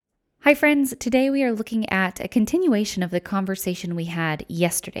Hi friends, today we are looking at a continuation of the conversation we had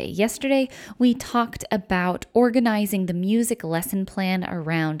yesterday. Yesterday we talked about organizing the music lesson plan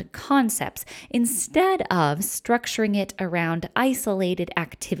around concepts instead of structuring it around isolated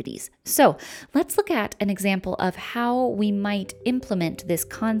activities. So let's look at an example of how we might implement this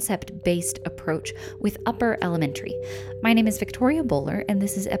concept-based approach with upper elementary. My name is Victoria Bowler and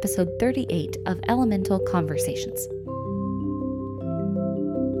this is episode 38 of Elemental Conversations.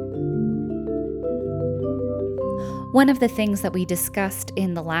 One of the things that we discussed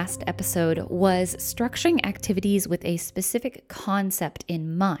in the last episode was structuring activities with a specific concept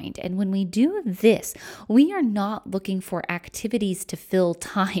in mind. And when we do this, we are not looking for activities to fill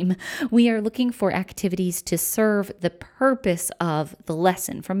time. We are looking for activities to serve the purpose of the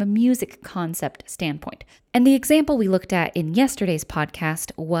lesson from a music concept standpoint. And the example we looked at in yesterday's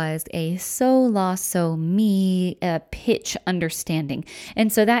podcast was a so, la, so, mi pitch understanding.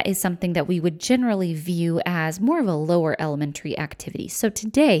 And so that is something that we would generally view as more of a lower elementary activity. So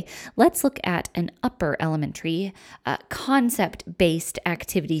today, let's look at an upper elementary concept-based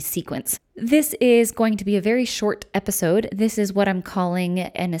activity sequence. This is going to be a very short episode. This is what I'm calling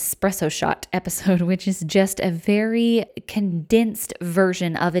an espresso shot episode, which is just a very condensed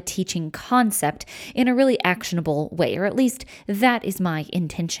version of a teaching concept in a really actionable way, or at least that is my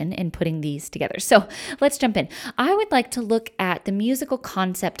intention in putting these together. So let's jump in. I would like to look at the musical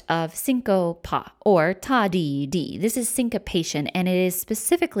concept of syncopa or ta-dee-dee. This is syncopation, and it is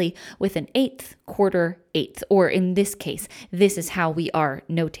specifically with an eighth, quarter, eighth, or in this case, this is how we are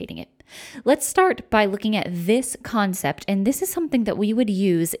notating it. Let's start by looking at this concept, and this is something that we would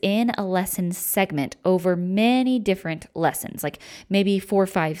use in a lesson segment over many different lessons, like maybe 4,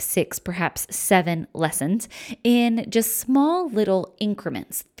 5, 6, perhaps 7 lessons in just small little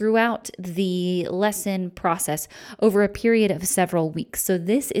increments throughout the lesson process over a period of several weeks. So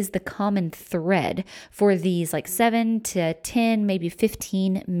this is the common thread for these like 7 to 10, maybe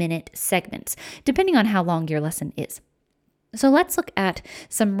 15-minute segments, depending on how long your lesson is. So let's look at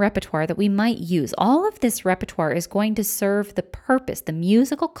some repertoire that we might use. All of this repertoire is going to serve the purpose, the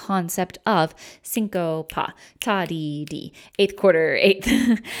musical concept of syncopa, ta-dee-dee, eighth, quarter,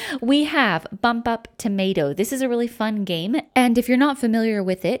 eighth. We have Bump Up Tomato. This is a really fun game. And if you're not familiar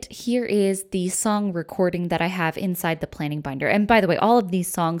with it, here is the song recording that I have inside the planning binder. And by the way, all of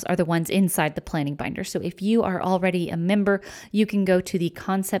these songs are the ones inside the planning binder. So if you are already a member, you can go to the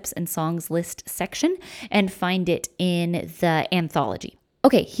concepts and songs list section and find it in the anthology.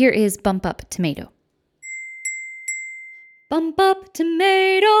 Okay, here is Bump Up Tomato. Bump up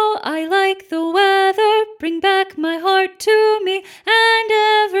tomato, I like the weather, bring back my heart to me, and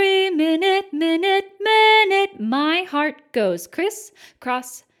every minute, my heart goes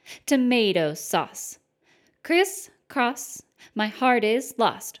criss-cross, tomato sauce. Criss-cross, my heart is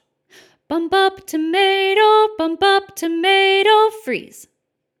lost. Bump up tomato, freeze.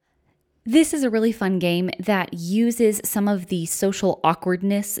 This is a really fun game that uses some of the social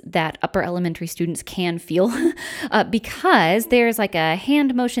awkwardness that upper elementary students can feel because there's like a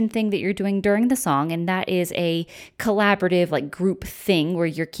hand motion thing that you're doing during the song, and that is a collaborative like group thing where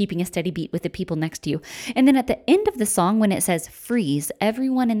you're keeping a steady beat with the people next to you. And then at the end of the song, when it says freeze,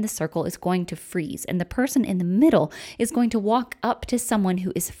 everyone in the circle is going to freeze, and the person in the middle is going to walk up to someone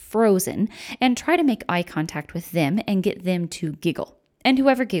who is frozen and try to make eye contact with them and get them to giggle. And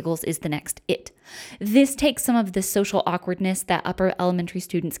whoever giggles is the next it. This takes some of the social awkwardness that upper elementary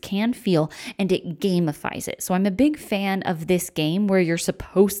students can feel and it gamifies it. So I'm a big fan of this game where you're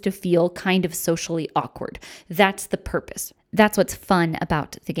supposed to feel kind of socially awkward. That's the purpose. That's what's fun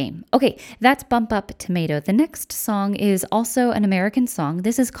about the game. Okay, that's Bump Up Tomato. The next song is also an American song.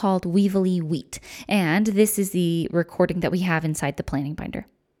 This is called Weevily Wheat. And this is the recording that we have inside the planning binder.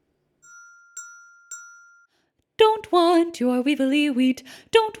 Don't want your weevily wheat,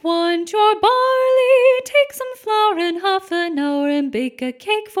 don't want your barley. Take some flour and half an hour and bake a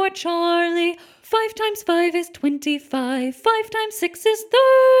cake for Charlie. 5 times 5 is 25, 5 times 6 is 30,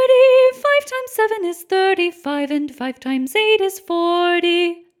 5 times 7 is 35, and 5 times 8 is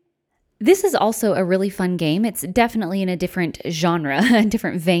 40. This is also a really fun game. It's definitely in a different genre, a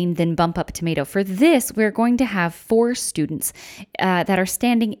different vein than Bump Up Tomato. For this, we're going to have 4 students that are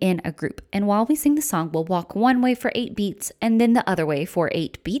standing in a group. And while we sing the song, we'll walk one way for 8 beats and then the other way for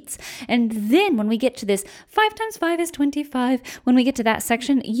 8 beats. And then when we get to this 5 times 5 is 25, when we get to that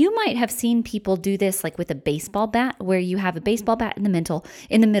section, you might have seen people do this like with a baseball bat, where you have a baseball bat in the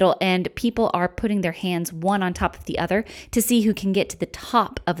middle, and people are putting their hands one on top of the other to see who can get to the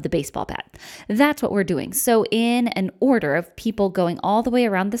top of the baseball bat. at. That's what we're doing. So in an order of people going all the way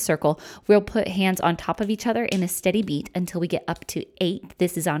around the circle, we'll put hands on top of each other in a steady beat until we get up to 8.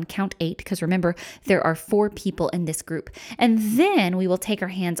 This is on count 8 because remember, there are 4 people in this group. And then we will take our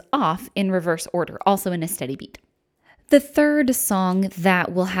hands off in reverse order, also in a steady beat. The third song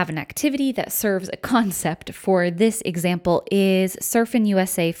that will have an activity that serves a concept for this example is Surfin'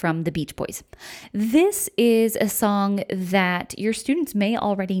 USA from the Beach Boys. This is a song that your students may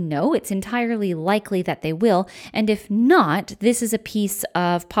already know. It's entirely likely that they will. And if not, this is a piece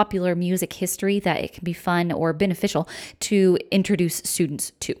of popular music history that it can be fun or beneficial to introduce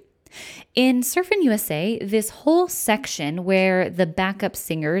students to. In Surfin' USA, this whole section where the backup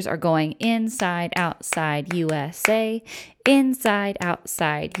singers are going inside, outside, USA, inside,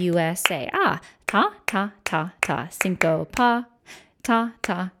 outside, USA. Ah, ta, ta, ta, ta, cinco, pa, ta,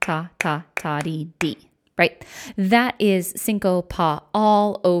 ta, ta, ta, ta-dee-dee. Right? That is cinco pa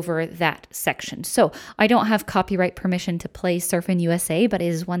all over that section. So I don't have copyright permission to play Surfin' USA, but it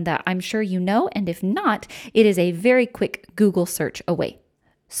is one that I'm sure you know. And if not, it is a very quick Google search away.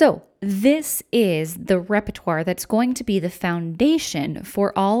 So this is the repertoire that's going to be the foundation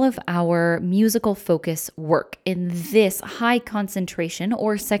for all of our musical focus work in this high concentration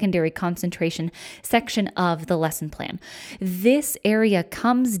or secondary concentration section of the lesson plan. This area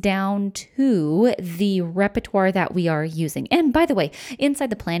comes down to the repertoire that we are using. And by the way, inside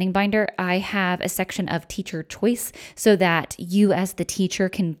the planning binder, I have a section of teacher choice so that you as the teacher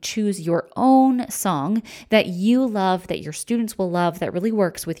can choose your own song that you love, that your students will love, that really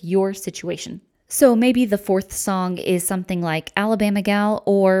works with your situation. So maybe the 4th song is something like Alabama Gal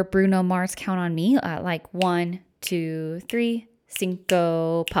or Bruno Mars Count on Me, like 1, 2, 3,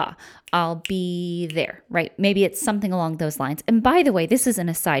 cinco, pa. I'll be there, right? Maybe it's something along those lines. And by the way, this is an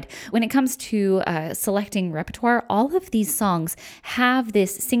aside. When it comes to selecting repertoire, all of these songs have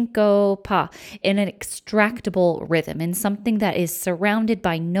this cinco, pa in an extractable rhythm, in something that is surrounded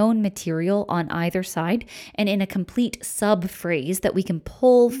by known material on either side and in a complete sub-phrase that we can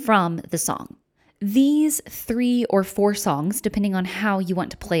pull from the song. These 3 or 4 songs, depending on how you want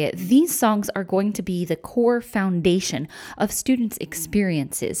to play it, these songs are going to be the core foundation of students'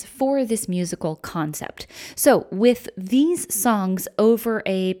 experiences for this musical concept. So with these songs over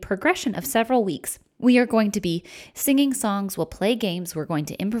a progression of several weeks, we are going to be singing songs, we'll play games, we're going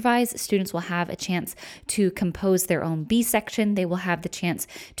to improvise. Students will have a chance to compose their own B section. They will have the chance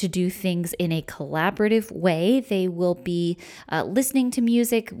to do things in a collaborative way. They will be listening to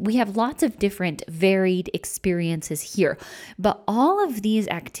music. We have lots of different varied experiences here. But all of these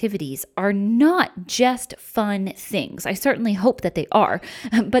activities are not just fun things. I certainly hope that they are,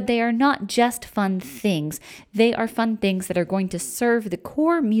 but they are not just fun things. They are fun things that are going to serve the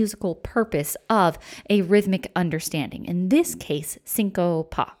core musical purpose of a rhythmic understanding, in this case, cinco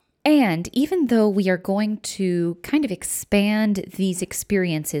pa. And even though we are going to kind of expand these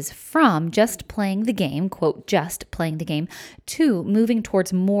experiences from just playing the game, quote, just playing the game, to moving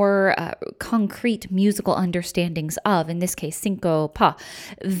towards more concrete musical understandings of, in this case, cinco pa,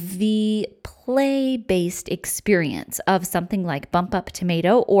 the play-based experience of something like Bump Up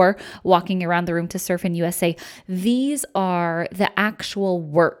Tomato or Walking Around the Room to Surfin' USA, these are the actual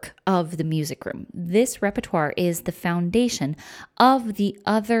work of the music room. This repertoire is the foundation of the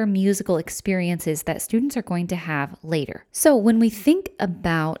other musical experiences that students are going to have later. So when we think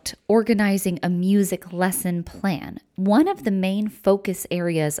about organizing a music lesson plan, one of the main focus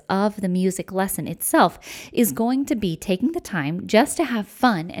areas of the music lesson itself is going to be taking the time just to have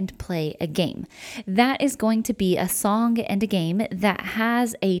fun and play a game. That is going to be a song and a game that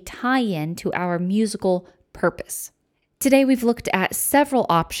has a tie-in to our musical purpose. Today we've looked at several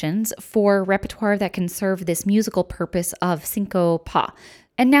options for repertoire that can serve this musical purpose of cinco pa.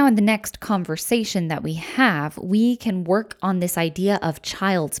 And now in the next conversation that we have, we can work on this idea of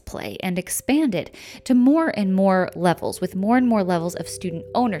child's play and expand it to more and more levels, with more and more levels of student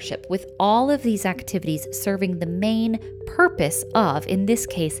ownership, with all of these activities serving the main purpose of, in this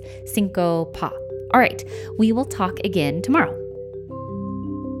case, cinco pa. All right, we will talk again tomorrow.